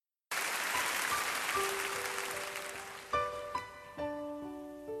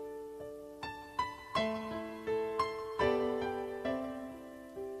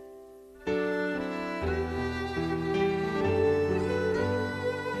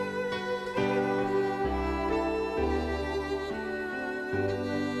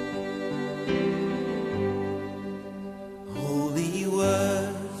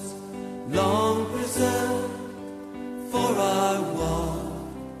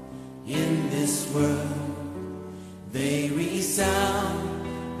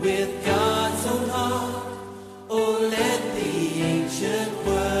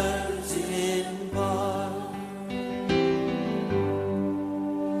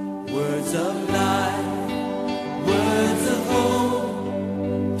Words of life, words of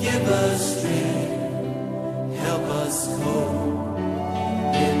hope, give us strength, help us cope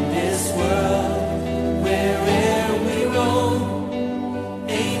in this world where'er we roam.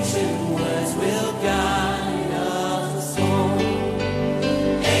 Ancient words will guide us home.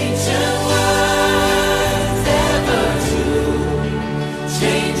 Ancient words ever true,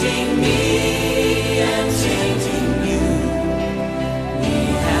 changing me and changing you. We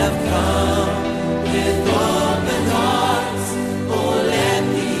have come with open hearts. Oh, let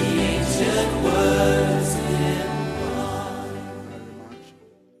the ancient words impart.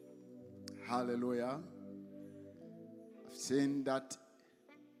 Hallelujah. I've seen that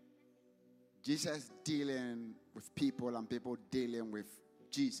Jesus dealing with people and people dealing with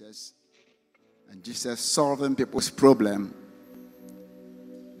Jesus, and Jesus solving people's problem.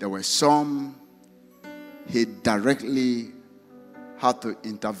 There were some he directly had to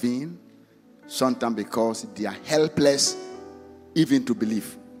intervene, sometimes because they are helpless even to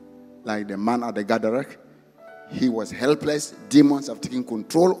believe. Like the man at the gathering, he was helpless. Demons have taken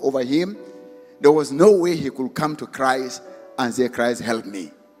control over him. There was no way he could come to Christ and say, Christ, help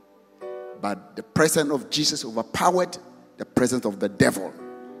me. But the presence of Jesus overpowered the presence of the devil.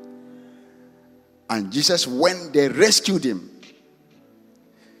 And Jesus, when they rescued him,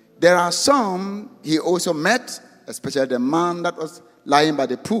 there are some he also met, especially the man that was lying by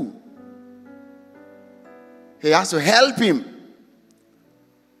the pool. He has to help him.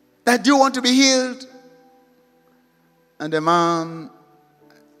 That, do you want to be healed? And the man,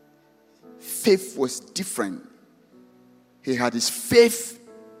 faith was different. He had his faith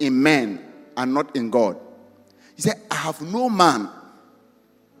in men and not in God. He said, I have no man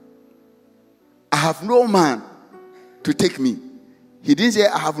to take me. He didn't say,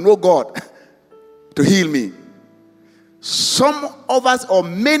 I have no God to heal me. Some of us, or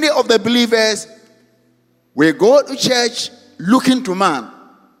many of the believers, we go to church looking to man.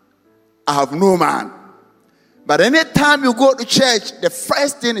 I have no man. But anytime you go to church, the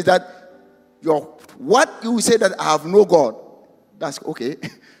first thing is that what you say that I have no God. That's okay.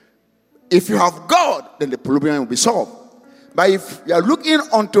 If you have God, then the problem will be solved. But if you are looking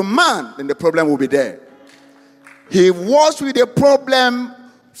unto man, then the problem will be there. He was with the problem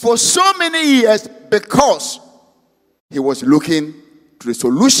for so many years because he was looking to the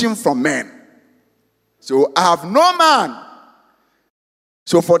solution from men. So I have no man.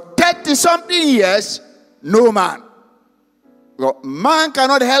 So for 30-something years, no man. Well, man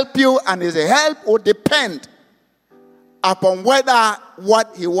cannot help you, and his help will depend upon whether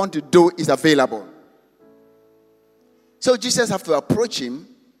what he wants to do is available. So Jesus has to approach him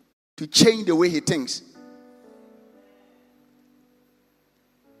to change the way he thinks.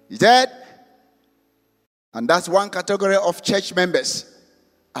 He said, and that's one category of church members.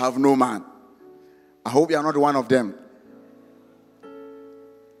 I have no man. I hope you are not one of them.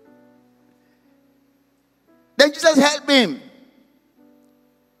 Then Jesus helped him.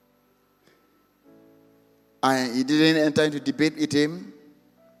 And he didn't enter into debate with him.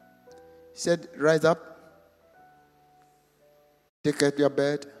 He said, rise up, take out your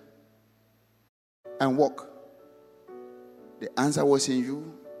bed, and walk. The answer was in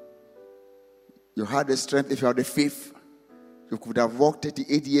you. You had the strength. If you had the faith, you could have walked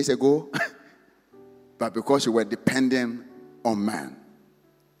 38 years ago. But because you were dependent on man,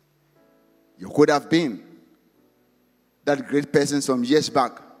 you could have been that great person some years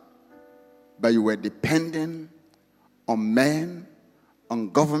back. But you were dependent on men, on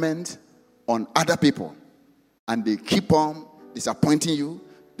government, on other people. And they keep on disappointing you.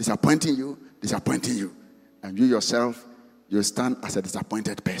 And you yourself, you stand as a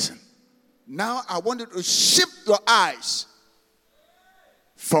disappointed person. Now I want you to shift your eyes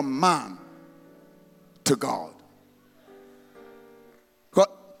from man to God. God.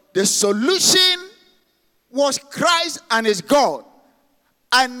 The solution was Christ and his God.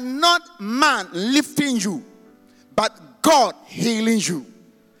 And not man lifting you, but God healing you.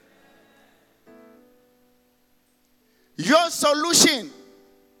 Your solution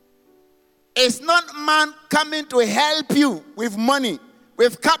is not man coming to help you with money,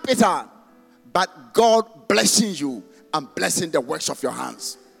 with capital, but God blessing you and blessing the works of your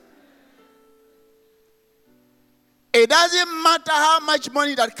hands. It doesn't matter how much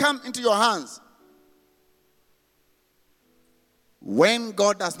money that comes into your hands. When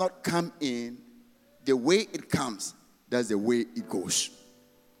God does not come in, the way it comes, that's the way it goes.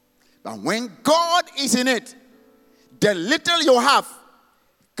 But when God is in it, the little you have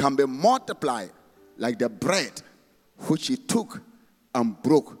can be multiplied like the bread which he took and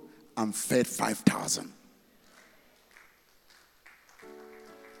broke and fed 5,000.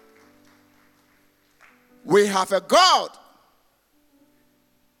 We have a God.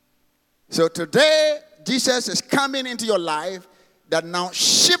 So today, Jesus is coming into your life that now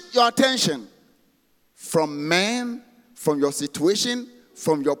shift your attention from man, from your situation,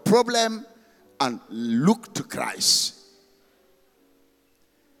 from your problem, and look to Christ.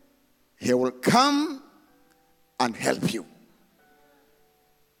 He will come and help you.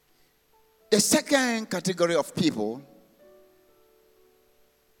 The second category of people,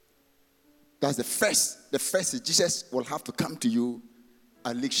 that's the first. The first is Jesus will have to come to you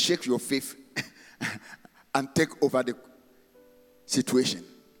and shake your faith and take over the situation.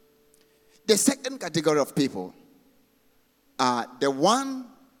 The second category of people are the one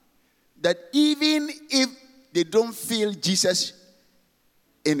that even if they don't feel Jesus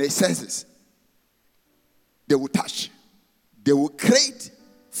in their senses, they will touch. They will create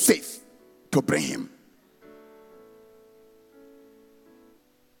faith to bring him.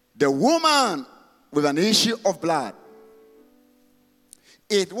 The woman with an issue of blood,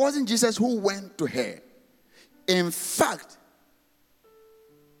 it wasn't Jesus who went to her. In fact,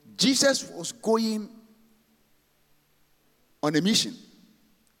 Jesus was going on a mission.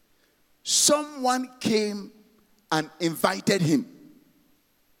 Someone came and invited him.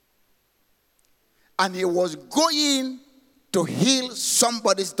 And he was going to heal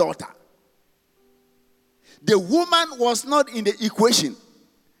somebody's daughter. The woman was not in the equation.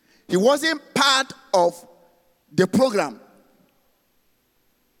 He wasn't part of the program.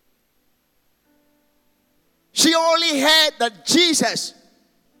 She only heard that Jesus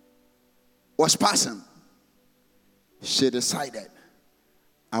was passing. She decided,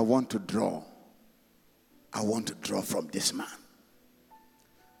 I want to draw from this man.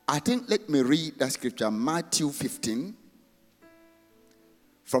 I think, let me read that scripture, Matthew 15,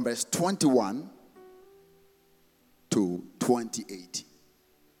 from verse 21 to 28.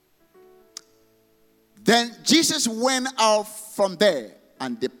 Then Jesus went out from there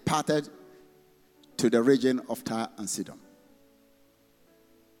and departed to the region of Tyre and Sidon.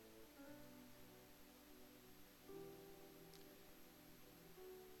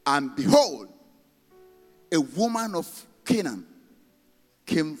 And behold, a woman of Canaan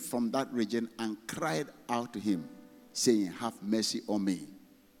came from that region and cried out to him, saying, have mercy on me,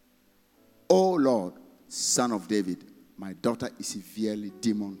 O Lord, Son of David, my daughter is severely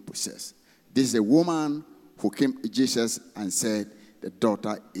demon possessed. This is a woman who came to Jesus and said, the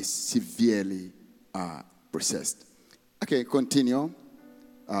daughter is severely possessed. Okay, continue.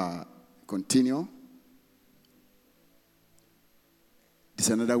 This is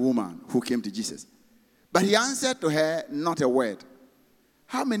another woman who came to Jesus. But he answered to her not a word.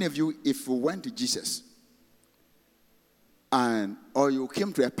 How many of you, if you went to Jesus or you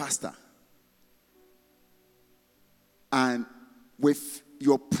came to a pastor and with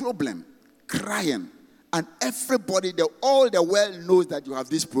your problem, crying, and everybody, all the world knows that you have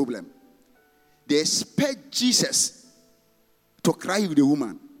this problem, they expect Jesus to cry with the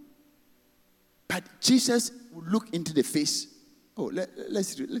woman. But Jesus would look into the face. Oh, let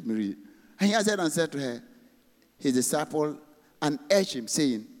me read it. And he answered and said to her, his disciple, and urged him,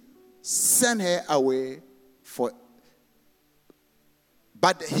 saying, send her away for.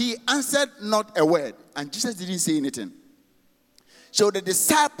 But he answered not a word, and Jesus didn't say anything. So the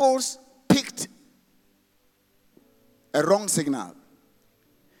disciples picked a wrong signal.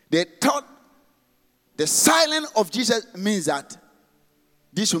 They thought the silence of Jesus means that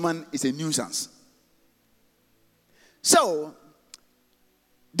this woman is a nuisance. So,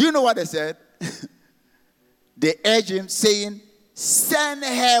 do you know what they said? They urged him, saying, send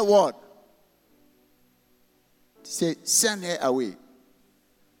her what? Say, send her away.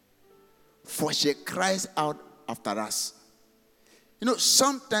 For she cries out after us. You know,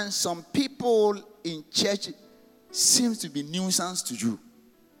 sometimes some people in church seems to be nuisance to you.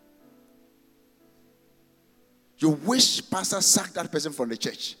 You wish pastor sacked that person from the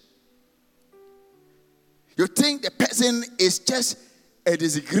church. You think the person is just a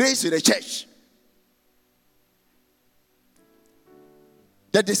disgrace to the church.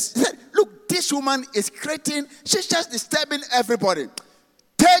 Look, this woman is creating, she's just disturbing everybody.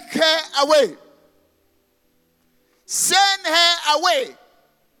 Take her away. Send her away.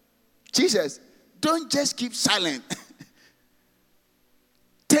 Jesus, don't just keep silent.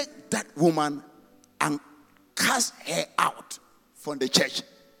 Take that woman and cast her out from the church.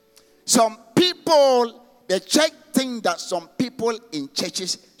 Some people, the church think that some people in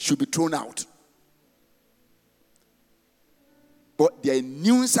churches should be thrown out. But they're a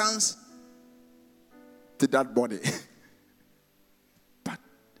nuisance to that body. But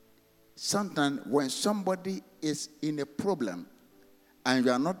sometimes when somebody is in a problem and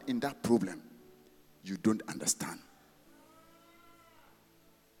you are not in that problem, you don't understand.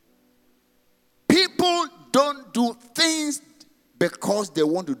 People don't do things because they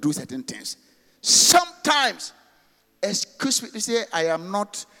want to do certain things. Sometimes, excuse me to say, I am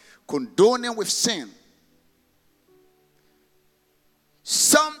not condoning with sin.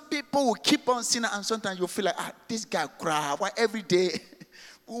 Some people will keep on sinning, and sometimes you feel like, this guy cry. Why every day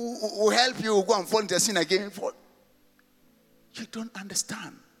will help you go and fall into sin again? You don't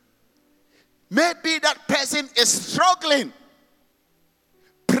understand. Maybe that person is struggling,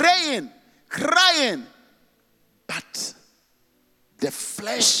 praying, crying, but the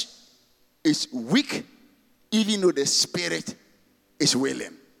flesh is weak, even though the spirit is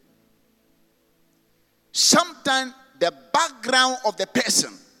willing. Sometimes the background of the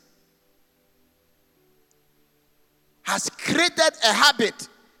person has created a habit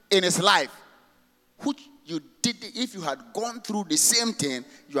in his life, which you did. If you had gone through the same thing,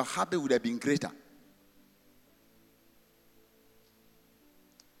 your habit would have been greater.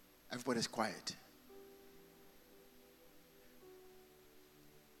 Everybody's quiet.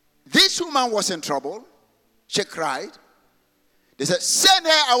 This woman was in trouble. She cried. They said, send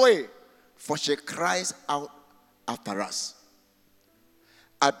her away, for she cries out after us.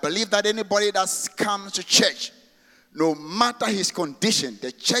 I believe that anybody that comes to church, no matter his condition,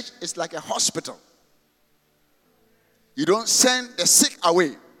 the church is like a hospital. You don't send the sick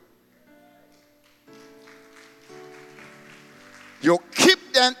away. You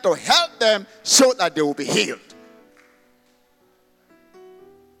keep them to help them so that they will be healed.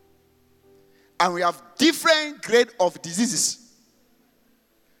 And we have different grades of diseases.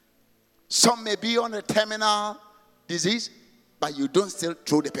 Some may be on a terminal disease, but you don't still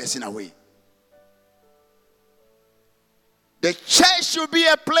throw the person away. The church should be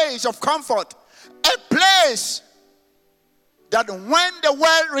a place of comfort, a place that when the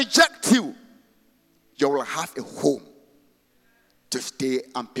world rejects you, you will have a home to stay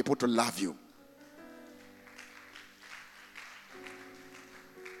and people to love you.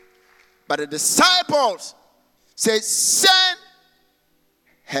 But the disciples said, send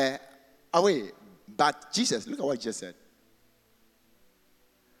her away. But Jesus, look at what Jesus said.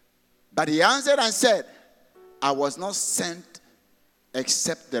 But he answered and said, I was not sent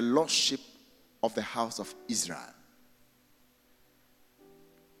except the lost sheep of the house of Israel.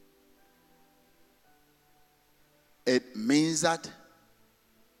 It means that,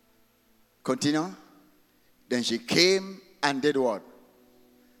 continue, then she came and did what?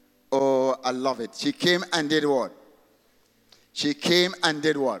 Oh, I love it. She came and did what? She came and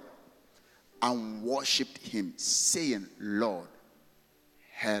did what? And worshipped him, saying, Lord,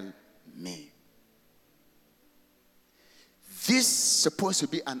 help me. This is supposed to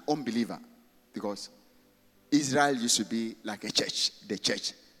be an unbeliever, because Israel used to be like a church, the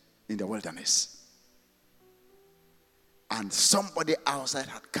church in the wilderness. And somebody outside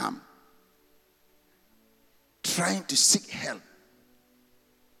had come, trying to seek help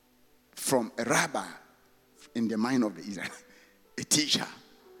from a rabbi in the mind of the Israel, a teacher.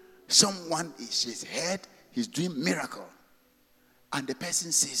 Someone is his head, he's doing miracle. And the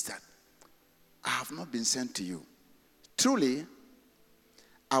person says that, I have not been sent to you. Truly,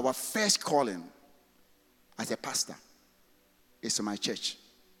 our first calling as a pastor is to my church,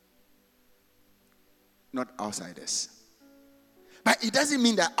 not outsiders. But it doesn't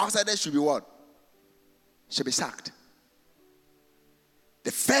mean that outsiders should be what? Should be sacked.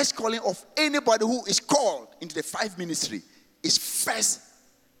 The first calling of anybody who is called into the five ministry is first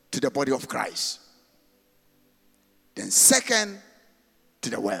to the body of Christ. Then second to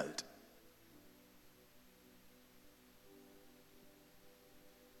the world.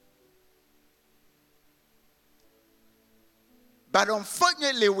 But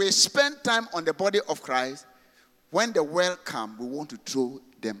unfortunately, we spend time on the body of Christ. When the world comes, we want to throw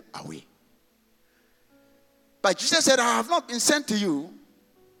them away. But Jesus said, I have not been sent to you.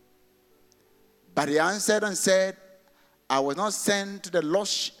 But he answered and said, I was not sent to the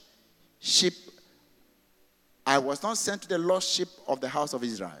lost sheep. I was not sent to the lost sheep of the house of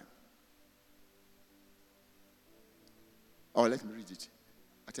Israel. Oh, let me read it.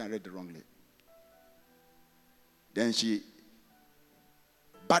 I think I read it wrongly.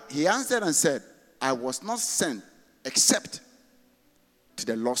 But he answered and said, I was not sent except to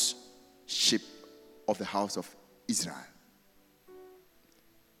the lost sheep of the house of Israel.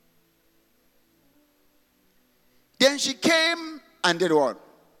 Then she came and did what?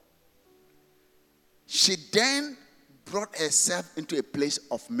 She then brought herself into a place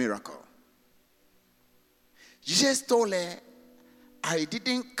of miracle. Jesus told her, I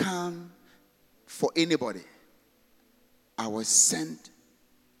didn't come for anybody. I was sent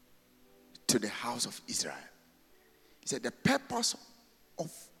to the house of Israel. He said the purpose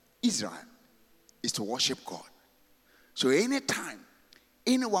of Israel is to worship God. So anytime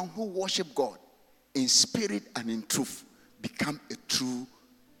anyone who worship God in spirit and in truth become a true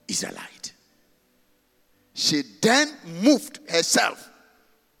Israelite. She then moved herself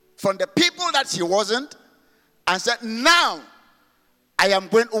from the people that she wasn't and said, now I am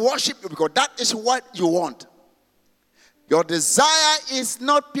going to worship you because that is what you want. Your desire is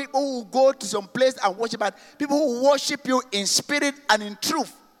not people who go to some place and worship, but people who worship you in spirit and in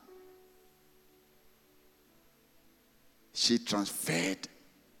truth. She transferred.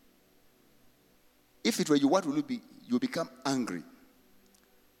 If it were you, what will you be? You become angry.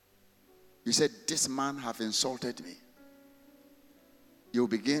 You said, this man have insulted me. You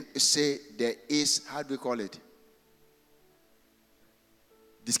begin to say there is, how do we call it?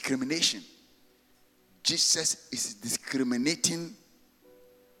 Discrimination. Jesus is discriminating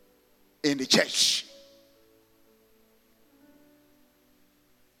in the church.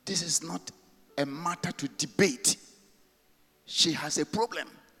 This is not a matter to debate. She has a problem.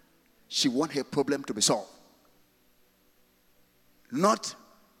 She wants her problem to be solved. Not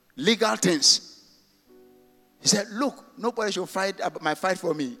legal things. He said, look, nobody should fight my fight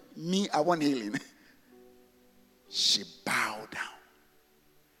for me. Me, I want healing. She bowed down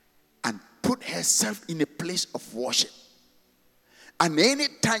and put herself in a place of worship. And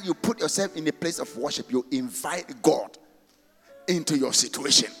anytime you put yourself in a place of worship, you invite God into your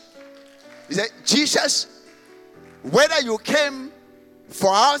situation. He said, Jesus, whether you came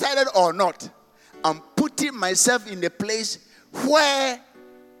for outsider or not, I'm putting myself in a place where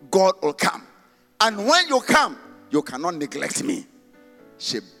God will come. And when you come, you cannot neglect me.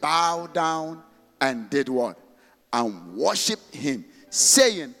 She bowed down and did what? And worshiped him,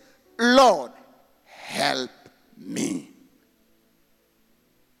 saying, Lord, help me.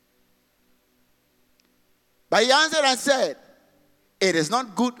 But he answered and said, it is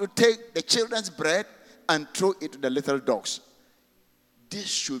not good to take the children's bread and throw it to the little dogs. This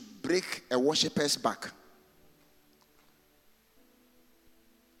should break a worshiper's back.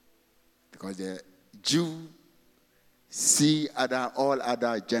 Because the Jew see all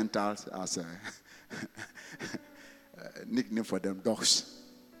other Gentiles as a nickname for them, dogs.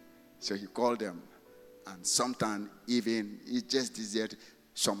 So he called them. And sometimes even it just deserted.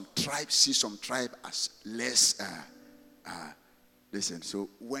 Some tribes see some tribe as less. Listen, so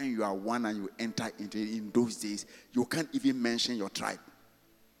when you are one and you enter into it in those days, you can't even mention your tribe.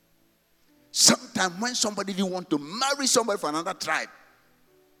 Sometimes when somebody even want to marry somebody from another tribe,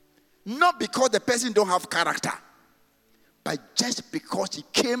 not because the person don't have character, but just because he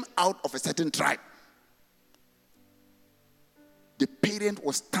came out of a certain tribe. The parent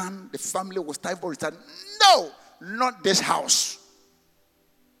was stand, the family was time for stand. No, not this house.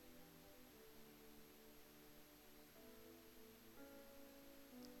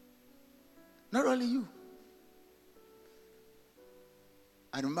 Not only you.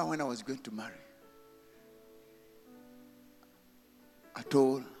 I remember when I was going to marry, I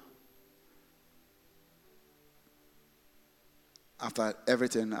told, after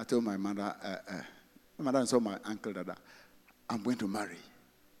everything, I told my mother and so my uncle that I'm going to marry.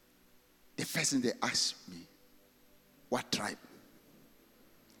 The first thing they asked me, what tribe?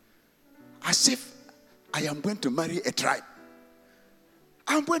 As if I am going to marry a tribe.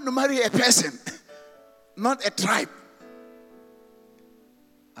 I'm going to marry a person, not a tribe.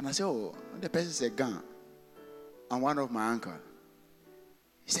 And I said, oh, the person is a Gan. And one of my uncle,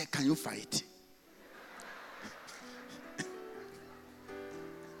 he said, can you fight?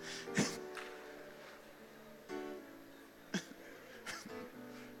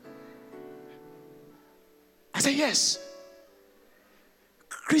 I said, yes.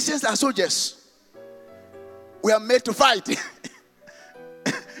 Christians are soldiers. We are made to fight.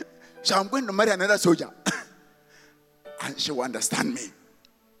 So I'm going to marry another soldier. And she will understand me.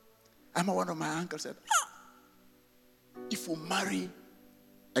 And one of my uncles said, if you marry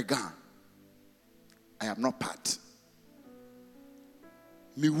a Gan, I am not part.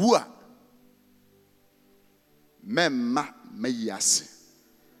 Miwua. Memma meyasi.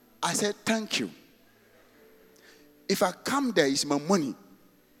 I said, thank you. If I come there, it's my money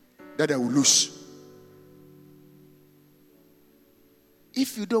that I will lose.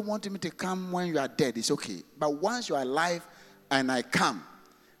 If you don't want me to come when you are dead, it's okay. But once you are alive and I come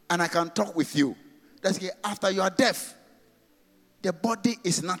and I can talk with you, that's okay. After you are deaf, the body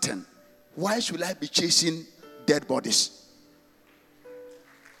is nothing. Why should I be chasing dead bodies?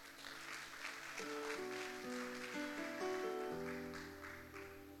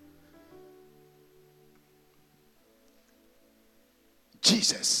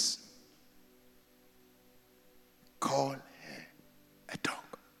 Jesus call her a dog.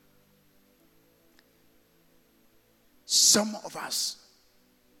 Some of us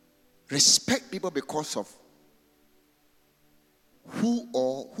respect people because of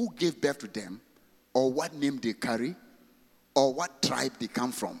who gave birth to them, or what name they carry, or what tribe they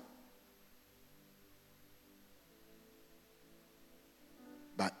come from.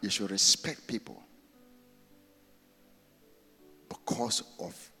 But you should respect people because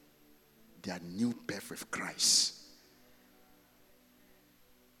of their new birth with Christ.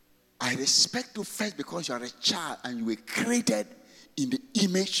 I respect you first because you are a child and you were created in the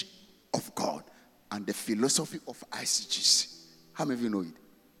image of God and the philosophy of ICGC. How many of you know it?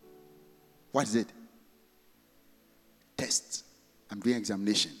 What is it? Test. I'm doing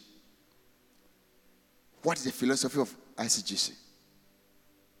examination. What is the philosophy of ICGC?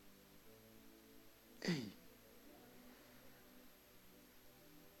 Hey.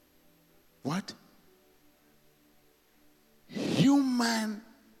 What? Human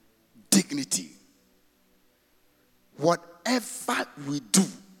dignity. Whatever we do,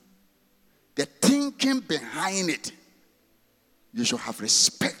 the thinking behind it, you should have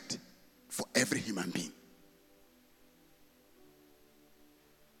respect for every human being.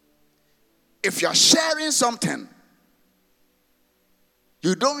 If you are sharing something,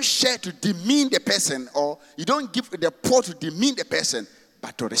 you don't share to demean the person, or you don't give the poor to demean the person,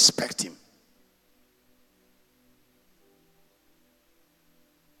 but to respect him.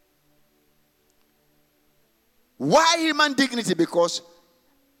 Why human dignity? Because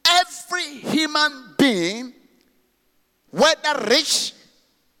every human being, whether rich,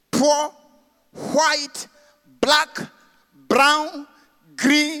 poor, white, black, brown,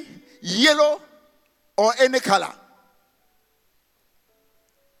 green, yellow, or any color,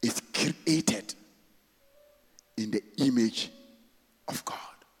 is created in the image of God.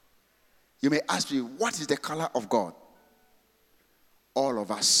 You may ask me, what is the color of God? All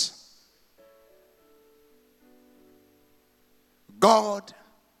of us. God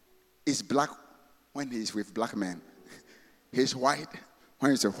is black when he is with black men. He's white when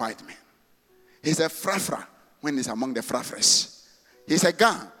he's a white man. He's a frafra when he's among the frafras. He's a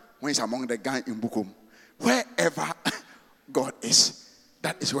Gan when he's among the Gan in Bukum. Wherever God is,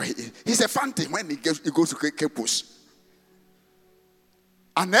 that is where he is. He's a Fante when he goes to Kepus.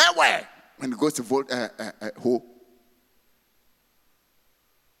 And everywhere when he goes to Ho.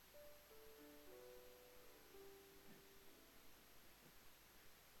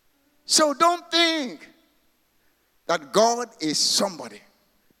 So don't think that God is somebody.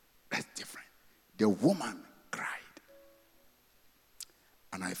 That's different. The woman cried.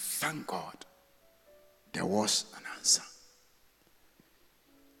 And I thank God there was an answer.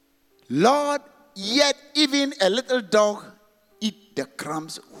 Lord, yet even a little dog eat the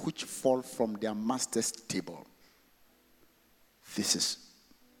crumbs which fall from their master's table. She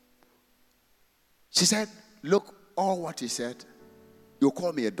said, look, all what he said, you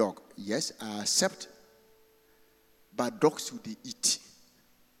call me a dog. Yes, I accept. But dogs would eat.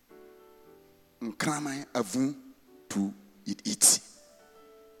 Nkrama avun to eat.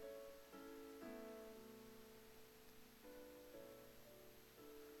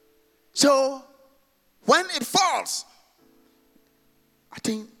 So, when it falls, I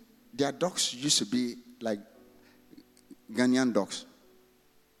think their dogs used to be like Ghanaian dogs.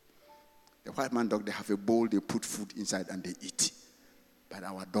 The white man dog, they have a bowl, they put food inside and they eat. But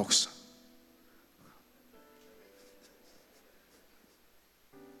our dogs,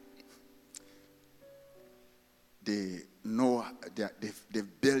 they know,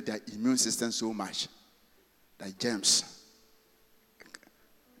 they've built their immune system so much that germs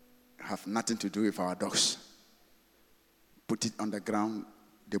have nothing to do with our dogs. Put it on the ground,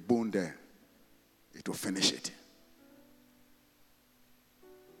 the bone there, it will finish it.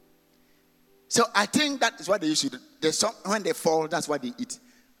 So I think that is what they used to do. When they fall, that's what they eat.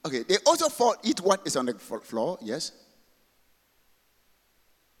 Okay, they also eat what is on the floor, yes?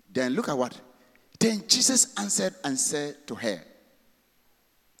 Then look at what. Then Jesus answered and said to her,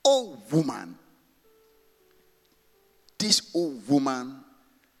 "O woman," this old woman,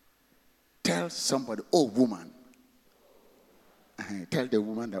 tell somebody, "Oh woman." Tell the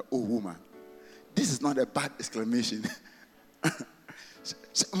woman that, "Oh woman." This is not a bad exclamation.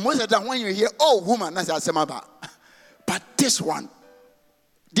 Most of the time when you hear, "Oh woman," that's Asemaba. But this one,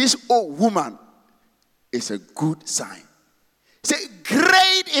 this old woman, is a good sign. Say,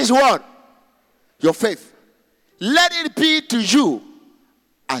 great is what? Your faith. Let it be to you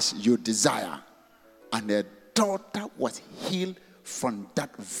as you desire. And the daughter was healed from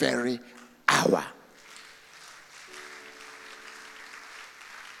that very hour.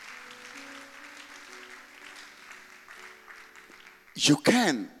 you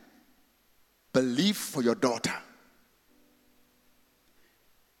can believe for your daughter.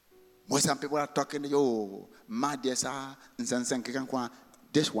 Most some people are talking, yo,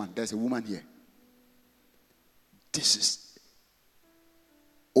 this one, there's a woman here. This is,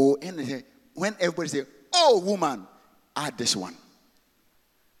 oh, and when everybody say, oh, woman, add this one.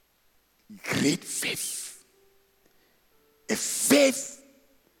 Great faith. A faith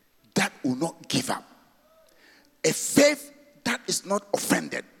that will not give up. A faith that is not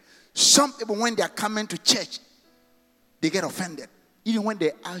offended. Some people, when they are coming to church, they get offended. Even when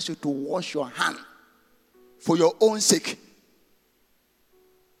they ask you to wash your hand for your own sake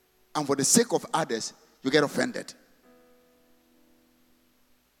and for the sake of others, you get offended.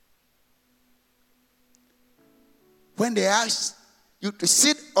 When they ask you to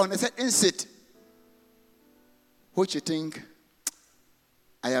sit on a certain seat, what you think,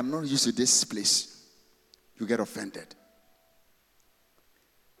 I am not used to this place, you get offended.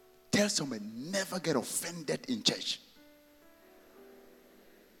 Tell someone, never get offended in church.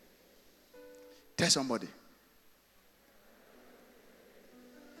 Tell somebody.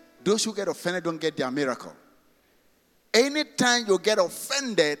 Those who get offended don't get their miracle. Anytime you get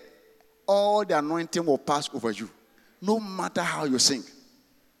offended, all the anointing will pass over you. No matter how you sing.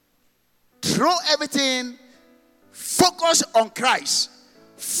 Throw everything. Focus on Christ.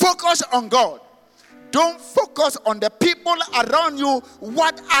 Focus on God. Don't focus on the people around you,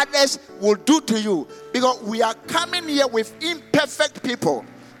 what others will do to you. Because we are coming here with imperfect people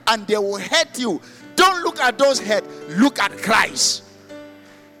and they will hurt you. Don't look at those hurt. Look at Christ.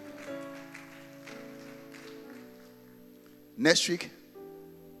 Next week,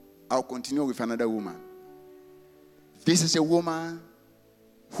 I'll continue with another woman. This is a woman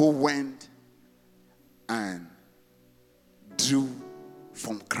who went and drew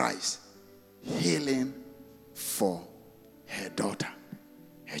from Christ healing for her daughter,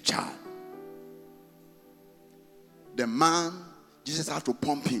 her child. The man, Jesus had to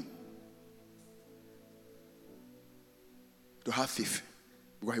pump him to have faith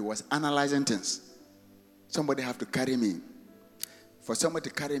because he was analyzing things. Somebody have to carry me. For somebody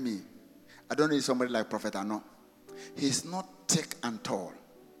to carry me, I don't need somebody like Prophet Arno. He's not thick and tall.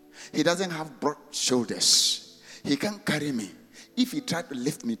 He doesn't have broad shoulders. He can't carry me. If he tried to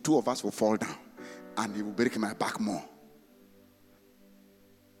lift me, two of us will fall down and he will break my back more.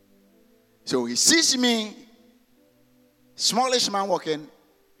 So he sees me, smallish man walking,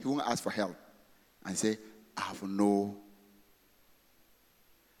 he won't ask for help and say, I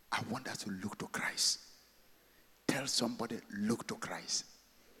want us to look to Christ. Tell somebody, look to Christ.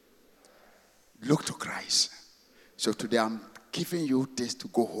 Look to Christ. So today I'm giving you this to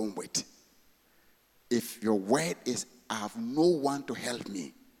go home with. If your word is, I have no one to help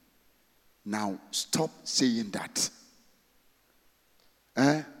me, now stop saying that.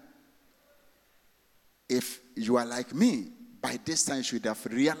 If you are like me, by this time you should have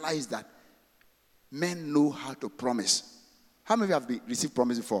realized that men know how to promise. How many of you have received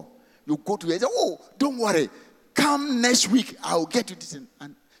promise before? You go to it and say, oh, don't worry. Come next week, I'll get you this.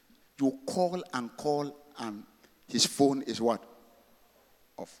 And you call, and his phone is what?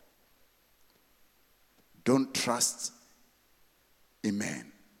 Off. Don't trust a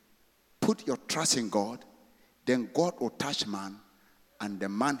man. Put your trust in God, then God will touch man, and the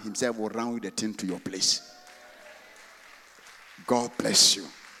man himself will run with the thing to your place. God bless you.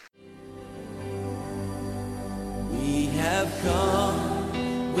 We have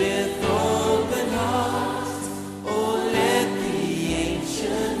come with